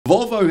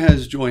Volvo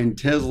has joined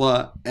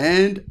Tesla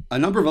and a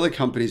number of other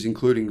companies,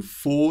 including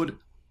Ford,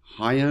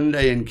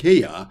 Hyundai, and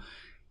Kia,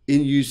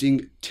 in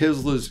using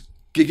Tesla's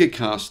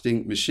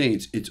gigacasting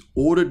machines. It's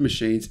ordered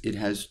machines. It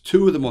has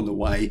 2 of them on the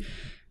way.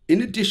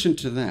 In addition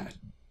to that,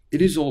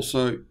 it is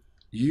also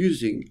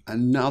using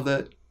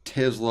another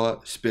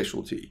Tesla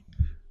specialty,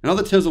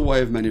 another Tesla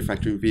way of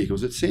manufacturing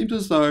vehicles. It seems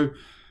as though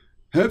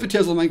however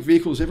Tesla make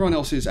vehicles, everyone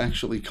else is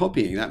actually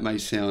copying. That may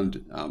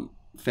sound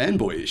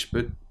fanboyish,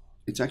 but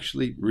it's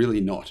actually really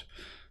not.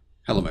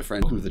 Hello, my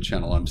friend. Welcome to the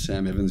channel. I'm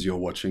Sam Evans. You're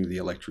watching the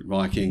Electric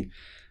Viking.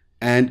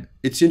 And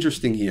it's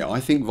interesting here.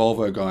 I think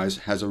Volvo, guys,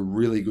 has a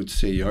really good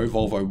CEO.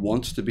 Volvo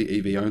wants to be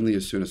EV only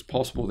as soon as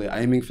possible. They're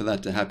aiming for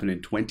that to happen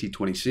in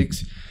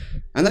 2026.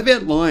 And they've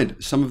outlined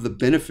some of the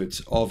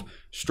benefits of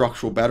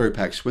structural battery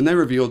packs. When they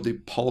revealed the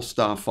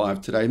Polestar 5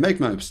 today, make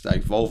no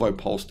mistake, Volvo,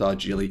 Polestar,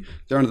 Geely,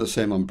 they're under the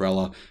same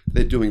umbrella.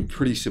 They're doing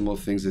pretty similar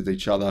things with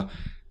each other.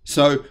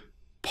 So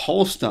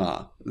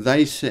Polestar,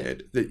 they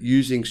said that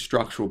using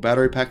structural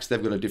battery packs,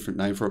 they've got a different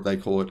name for it. They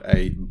call it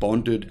a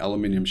bonded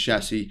aluminium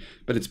chassis,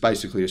 but it's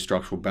basically a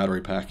structural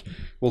battery pack,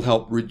 will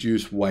help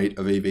reduce weight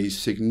of EVs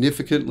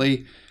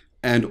significantly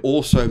and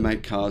also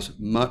make cars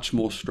much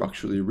more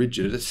structurally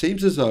rigid. It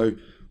seems as though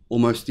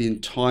almost the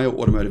entire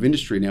automotive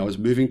industry now is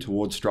moving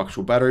towards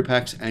structural battery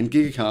packs and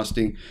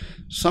gigacasting.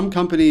 Some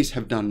companies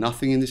have done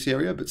nothing in this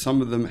area, but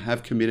some of them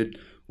have committed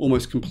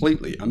almost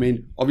completely. I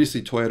mean,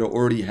 obviously Toyota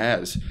already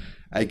has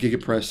a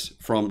gigapress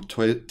from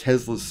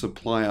Tesla's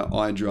supplier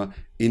Hydra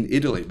in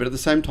Italy. But at the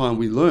same time,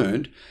 we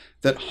learned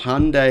that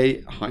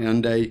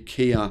Hyundai,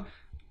 Kia,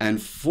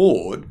 and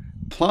Ford,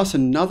 plus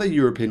another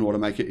European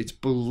automaker, it's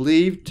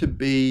believed to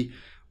be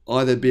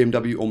either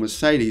BMW or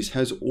Mercedes,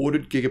 has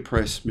ordered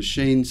gigapress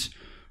machines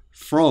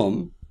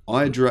from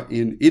Hydra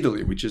in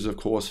Italy, which is, of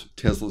course,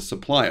 Tesla's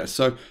supplier.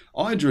 So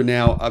Hydra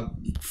now are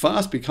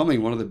fast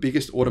becoming one of the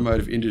biggest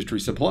automotive industry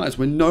suppliers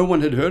when no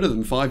one had heard of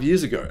them 5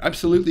 years ago.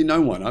 Absolutely no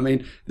one. I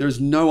mean,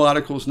 there's no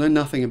articles, no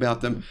nothing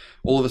about them.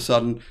 All of a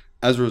sudden,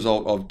 as a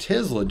result of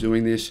Tesla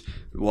doing this,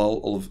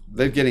 well,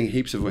 they're getting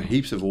heaps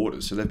of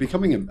orders. So they're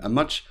becoming a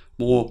much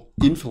more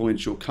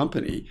influential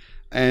company.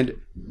 And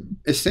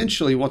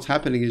essentially what's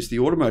happening is the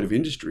automotive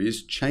industry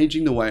is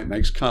changing the way it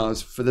makes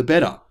cars for the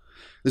better.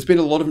 There's been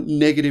a lot of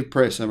negative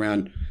press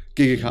around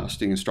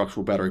gigacasting and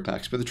structural battery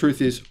packs, but the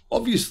truth is,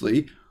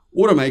 obviously,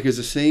 automakers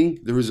are seeing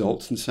the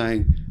results and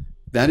saying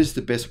that is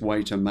the best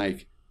way to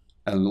make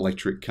an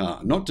electric car.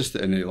 Not just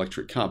an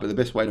electric car, but the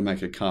best way to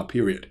make a car,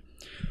 period.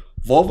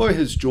 Volvo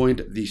has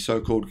joined the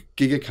so-called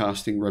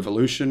gigacasting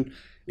revolution.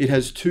 It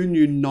has 2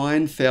 new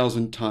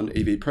 9,000-ton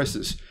EV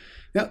presses.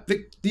 Now,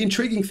 the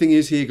intriguing thing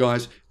is here,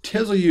 guys,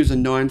 Tesla used a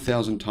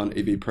 9,000-ton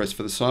EV press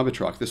for the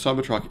Cybertruck. The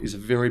Cybertruck is a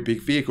very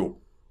big vehicle.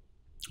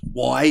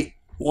 Why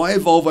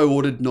have Volvo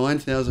ordered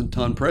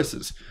 9,000-ton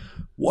presses?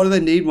 Why do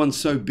they need one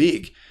so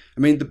big? I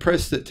mean, the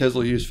press that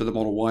Tesla used for the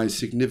Model Y is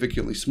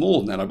significantly smaller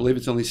than that. I believe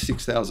it's only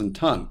 6,000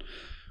 ton.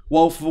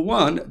 Well, for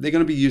one, they're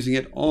going to be using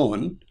it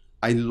on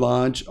a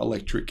large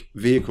electric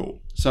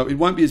vehicle. So it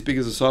won't be as big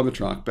as a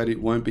Cybertruck, but it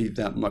won't be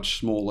that much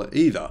smaller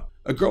either.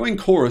 A growing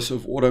chorus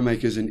of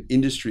automakers and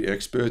industry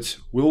experts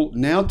will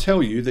now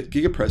tell you that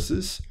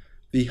gigapresses,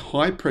 the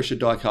high-pressure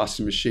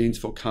die-casting machines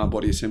for car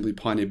body assembly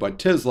pioneered by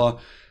Tesla,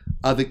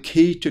 are the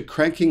key to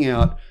cranking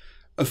out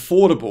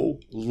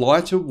affordable,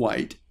 lighter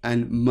weight,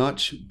 and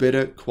much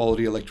better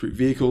quality electric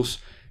vehicles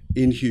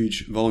in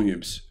huge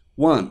volumes.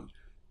 1,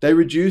 they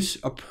reduce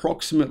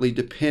approximately,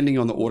 depending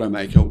on the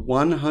automaker,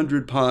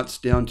 100 parts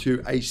down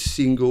to a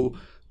single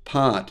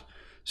part.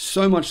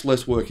 So much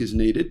less work is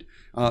needed.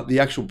 The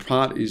actual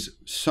part is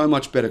so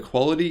much better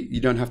quality. You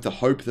don't have to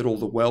hope that all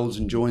the welds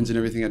and joins and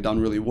everything are done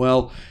really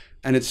well.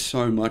 And it's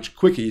so much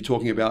quicker. You're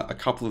talking about a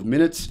couple of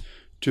minutes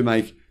to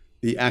make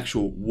the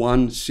actual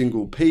one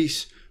single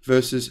piece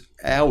versus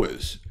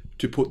hours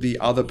to put the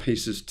other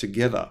pieces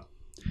together.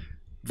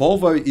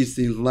 Volvo is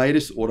the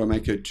latest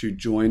automaker to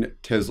join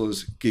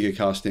Tesla's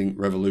gigacasting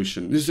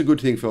revolution. This is a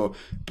good thing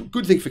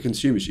for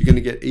consumers. You're going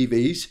to get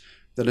EVs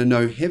that are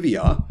no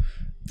heavier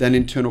than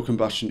internal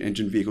combustion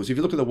engine vehicles. If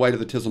you look at the weight of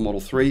the Tesla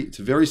Model 3, it's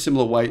a very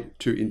similar weight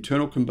to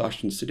internal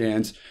combustion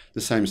sedans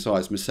the same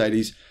size.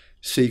 Mercedes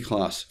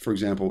C-Class, for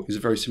example, is a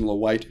very similar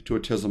weight to a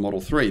Tesla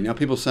Model 3. Now,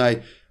 people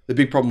say the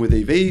big problem with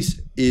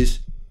EVs is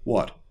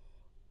what?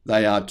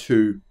 They are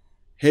too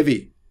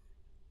heavy.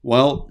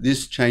 Well,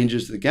 this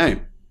changes the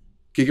game.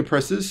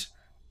 Gigapresses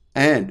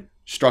and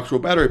structural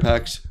battery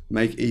packs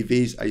make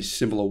EVs a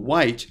similar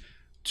weight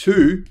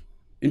to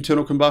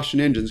internal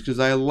combustion engines because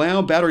they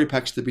allow battery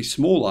packs to be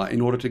smaller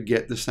in order to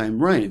get the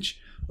same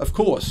range. Of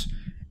course,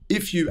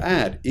 if you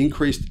add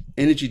increased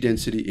energy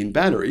density in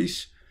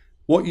batteries,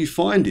 what you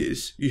find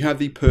is you have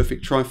the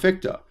perfect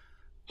trifecta.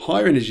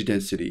 Higher energy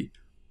density,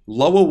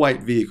 lower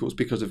weight vehicles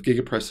because of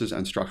gigapresses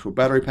and structural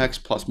battery packs,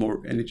 plus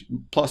more energy,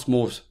 plus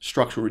more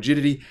structural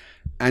rigidity,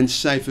 and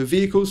safer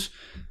vehicles.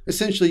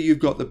 Essentially, you've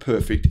got the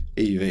perfect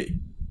EV.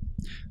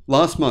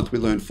 Last month, we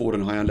learned Ford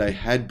and Hyundai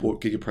had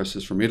bought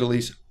gigapresses from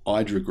Italy's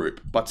Hydra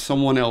Group, but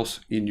someone else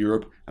in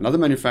Europe, another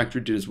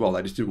manufacturer, did as well.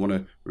 They just didn't want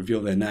to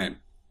reveal their name.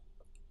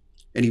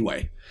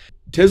 Anyway,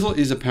 Tesla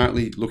is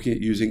apparently looking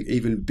at using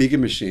even bigger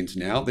machines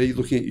now. They're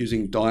looking at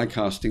using die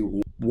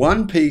casting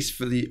one piece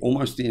for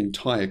almost the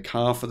entire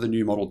car for the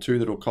new Model 2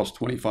 that'll cost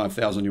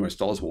 $25,000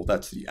 US. Well,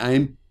 that's the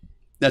aim.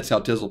 That's how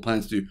Tesla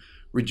plans to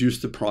reduce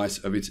the price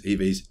of its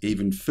EVs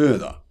even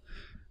further.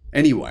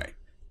 Anyway,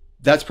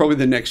 that's probably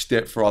the next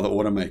step for other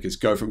automakers.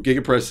 Go from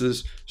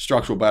GigaPresses,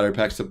 structural battery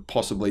packs, to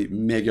possibly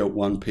mega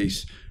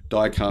one-piece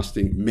die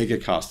casting, mega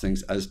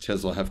castings, as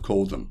Tesla have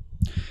called them.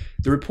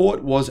 The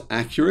report was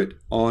accurate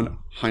on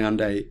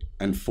Hyundai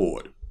and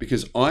Ford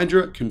because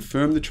Idra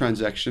confirmed the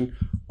transaction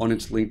on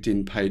its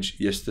LinkedIn page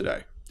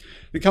yesterday.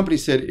 The company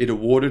said it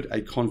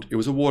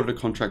was awarded a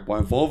contract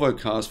by Volvo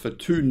Cars for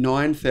two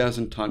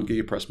 9,000-ton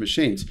GigaPress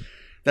machines.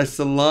 That's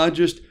the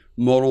largest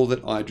model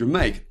that Idra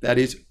make. That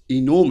is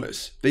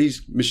enormous.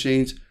 These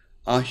machines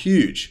are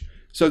huge.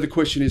 So the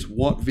question is,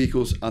 what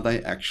vehicles are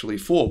they actually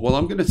for? Well,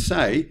 I'm going to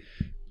say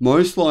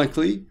most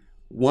likely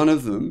one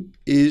of them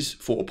is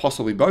for, or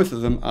possibly both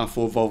of them are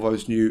for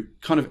Volvo's new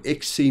kind of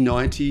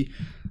XC90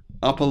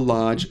 upper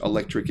large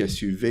electric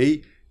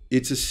SUV.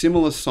 It's a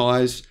similar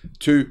size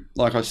to,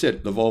 like I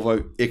said, the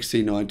Volvo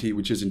XC90,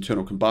 which is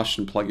internal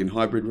combustion plug-in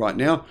hybrid right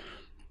now,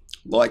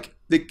 like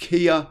the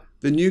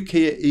new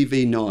Kia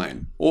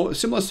EV9, or a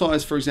similar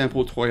size, for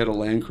example, Toyota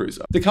Land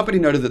Cruiser. The company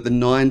noted that the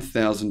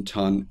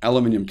 9,000-ton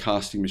aluminium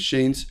casting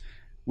machines,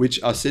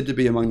 which are said to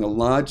be among the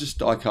largest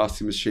die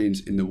casting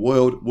machines in the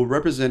world, will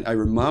represent a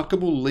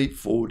remarkable leap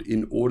forward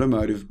in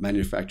automotive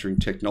manufacturing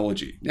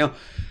technology. Now,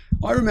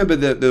 I remember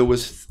that there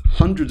was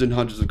hundreds and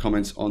hundreds of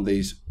comments on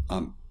these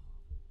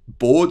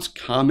boards,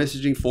 car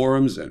messaging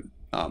forums, and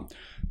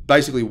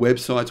basically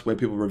websites where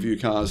people review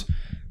cars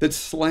that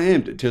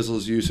slammed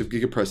Tesla's use of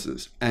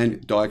gigapresses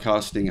and die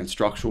casting and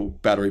structural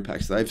battery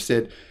packs. They've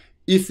said,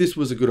 if this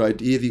was a good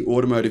idea, the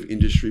automotive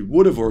industry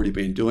would have already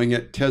been doing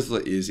it. Tesla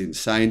is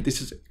insane.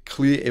 This is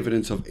clear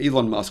evidence of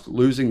Elon Musk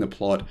losing the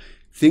plot,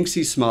 thinks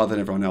he's smarter than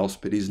everyone else,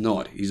 but he's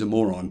not. He's a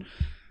moron.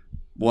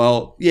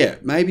 Well, yeah,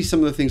 maybe some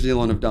of the things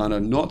Elon have done are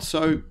not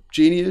so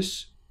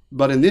genius,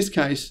 but in this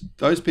case,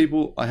 those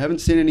people, I haven't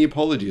seen any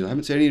apologies. I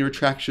haven't seen any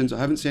retractions. I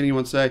haven't seen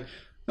anyone say,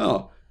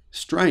 oh,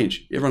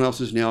 strange, everyone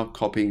else is now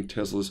copying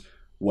Tesla's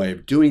way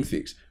of doing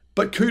things.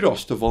 But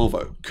kudos to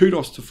Volvo,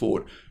 kudos to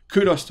Ford,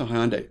 kudos to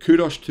Hyundai,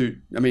 kudos to,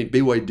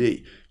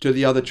 BYD, to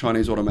the other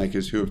Chinese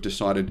automakers who have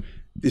decided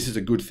this is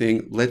a good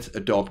thing, let's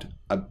adopt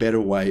a better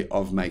way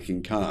of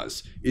making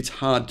cars. It's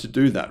hard to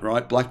do that,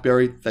 right?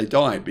 BlackBerry, they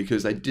died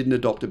because they didn't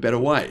adopt a better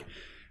way.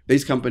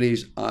 These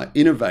companies are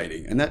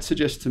innovating, and that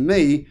suggests to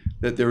me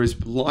that there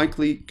is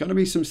likely going to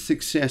be some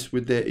success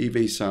with their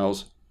EV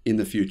sales in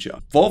the future.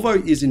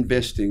 Volvo is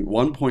investing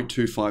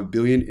 $1.25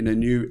 billion in a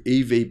new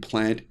EV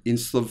plant in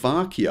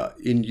Slovakia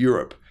in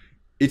Europe.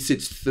 It's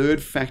its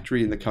third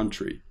factory in the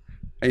country.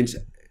 And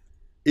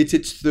it's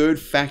its third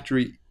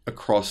factory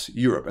across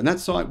Europe. And that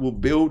site will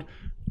build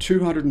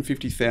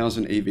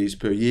 250,000 EVs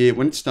per year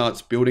when it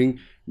starts building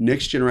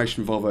next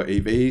generation Volvo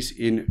EVs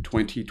in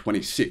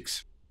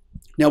 2026.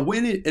 Now,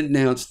 when it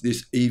announced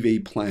this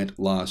EV plant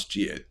last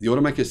year, the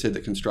automaker said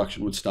that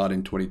construction would start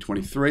in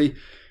 2023,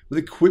 with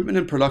equipment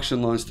and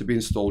production lines to be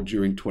installed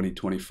during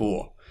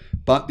 2024.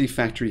 But the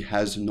factory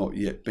has not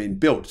yet been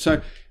built.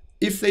 So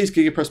if these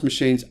GigaPress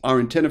machines are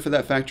intended for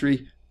that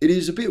factory, it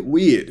is a bit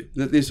weird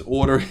that this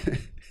order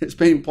has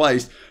been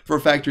placed for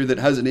a factory that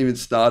hasn't even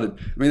started.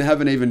 They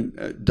haven't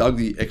even dug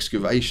the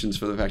excavations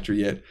for the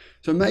factory yet.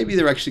 So maybe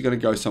they're actually going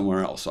to go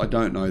somewhere else. I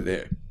don't know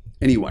there.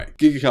 Anyway,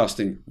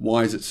 gigacasting,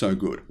 why is it so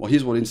good? Well,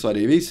 here's what Inside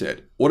EV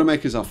said.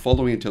 Automakers are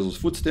following in Tesla's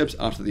footsteps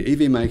after the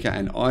EV maker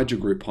and Idra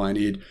Group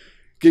pioneered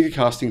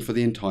gigacasting for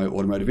the entire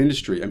automotive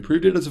industry and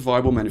proved it as a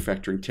viable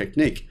manufacturing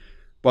technique.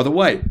 By the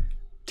way,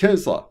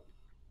 Tesla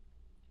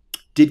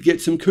did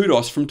get some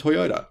kudos from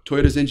Toyota.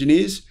 Toyota's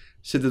engineers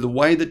said that the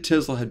way that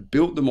Tesla had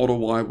built the Model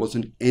Y was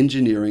an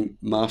engineering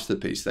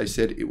masterpiece. They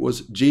said it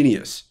was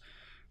genius.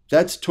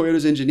 That's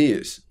Toyota's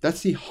engineers.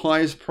 That's the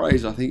highest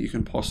praise I think you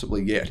can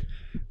possibly get.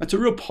 That's a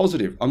real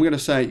positive. I'm going to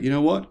say, you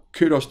know what?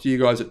 Kudos to you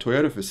guys at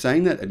Toyota for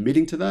saying that,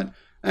 admitting to that,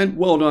 and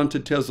well done to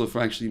Tesla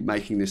for actually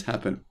making this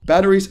happen.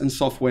 Batteries and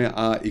software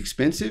are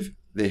expensive,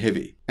 they're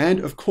heavy. And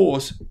of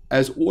course,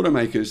 as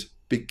automakers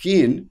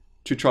begin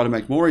to try to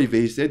make more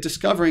EVs, they're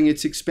discovering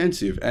it's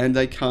expensive and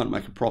they can't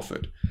make a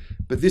profit.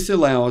 But this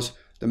allows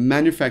the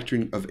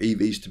manufacturing of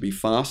EVs to be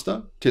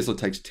faster. Tesla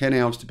takes 10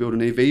 hours to build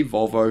an EV.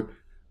 Volvo,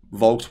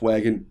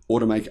 Volkswagen,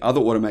 other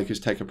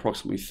automakers take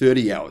approximately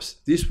 30 hours.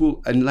 This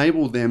will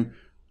enable them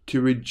to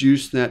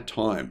reduce that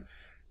time.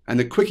 And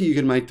the quicker you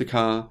can make the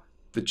car,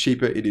 the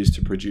cheaper it is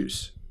to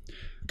produce.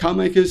 Car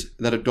makers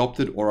that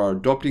adopted or are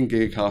adopting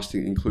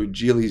gigacasting include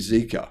Geely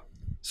Zeekr.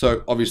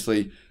 So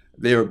obviously,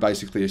 they're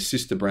basically a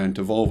sister brand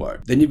to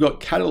Volvo. Then you've got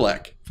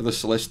Cadillac for the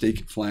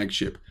Celestiq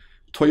flagship,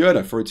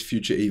 Toyota for its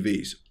future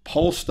EVs,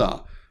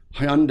 Polestar,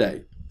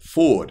 Hyundai,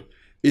 Ford.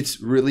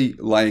 It's really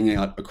laying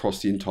out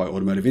across the entire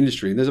automotive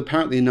industry. And there's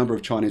apparently a number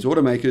of Chinese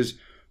automakers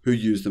who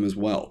use them as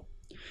well.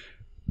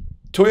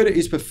 Toyota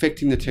is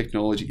perfecting the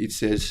technology, it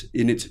says,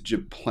 in its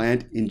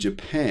plant in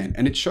Japan,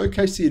 and it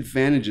showcased the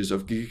advantages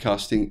of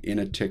gigacasting in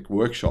a tech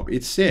workshop.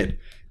 It said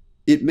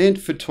it meant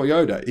for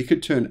Toyota, it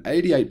could turn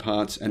 88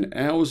 parts and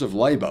hours of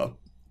labor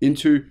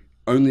into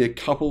only a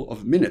couple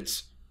of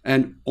minutes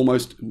and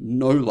almost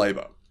no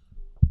labor.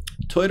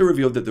 Toyota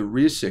revealed that the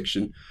rear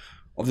section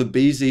of the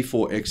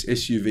BZ4X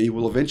SUV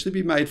will eventually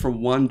be made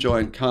from one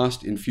giant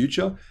cast in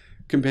future,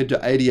 compared to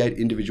 88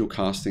 individual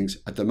castings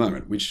at the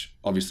moment, which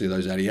obviously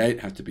those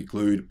 88 have to be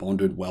glued,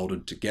 bonded,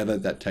 welded together.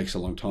 That takes a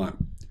long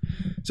time.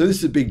 So this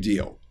is a big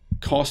deal.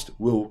 Cost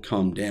will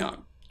come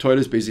down.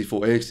 Toyota's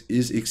BZ4X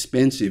is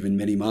expensive in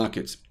many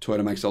markets.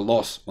 Toyota makes a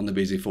loss on the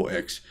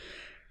BZ4X,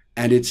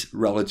 and it's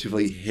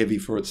relatively heavy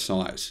for its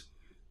size.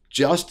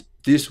 Just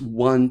this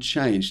one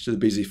change to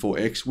the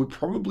BZ4X would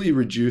probably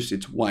reduce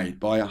its weight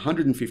by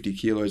 150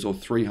 kilos or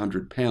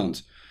 300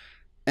 pounds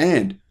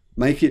and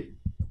make it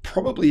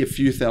probably a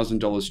few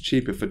 $1,000s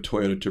cheaper for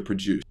Toyota to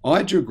produce.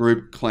 Idra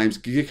Group claims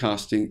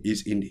gigacasting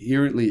is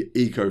inherently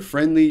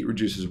eco-friendly,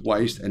 reduces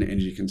waste and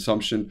energy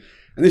consumption,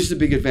 and this is a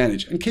big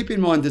advantage. And keep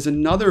in mind, there's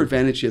another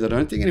advantage here that I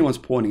don't think anyone's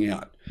pointing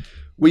out.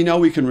 We know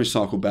we can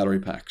recycle battery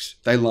packs.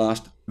 They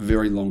last a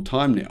very long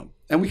time now,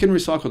 and we can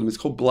recycle them. It's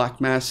called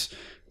black mass.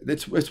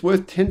 It's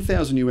worth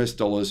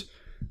 $10,000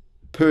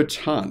 per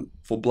ton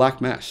for black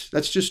mass.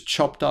 That's just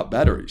chopped up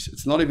batteries.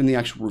 It's not even the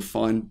actual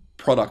refined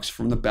products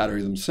from the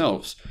battery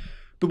themselves.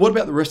 But what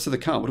about the rest of the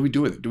car? What do we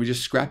do with it? Do we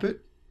just scrap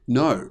it?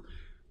 No.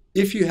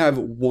 If you have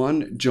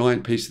one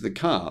giant piece of the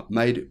car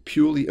made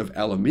purely of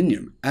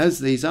aluminium, as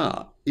these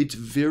are, it's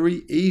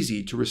very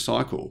easy to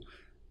recycle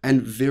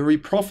and very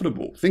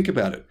profitable. Think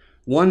about it.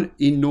 One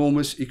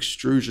enormous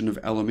extrusion of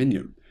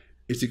aluminium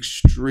is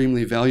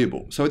extremely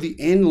valuable. So at the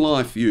end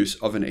life use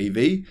of an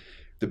EV,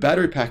 the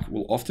battery pack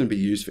will often be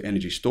used for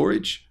energy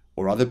storage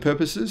or other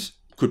purposes,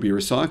 could be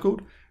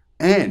recycled,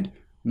 and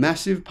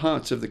massive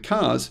parts of the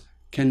cars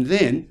can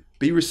then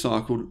be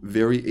recycled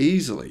very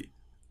easily.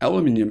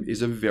 Aluminium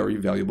is a very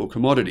valuable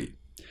commodity.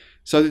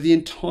 So that the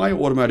entire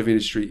automotive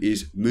industry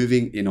is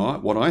moving in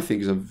what I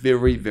think is a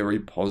very, very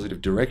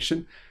positive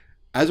direction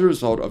as a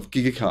result of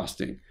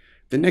gigacasting.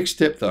 The next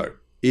step, though,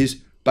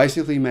 is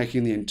basically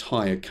making the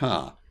entire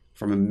car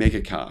from a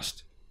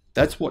megacast.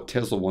 That's what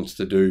Tesla wants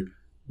to do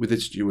with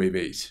its new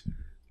EVs.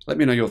 Let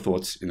me know your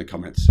thoughts in the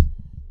comments.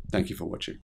 Thank you for watching.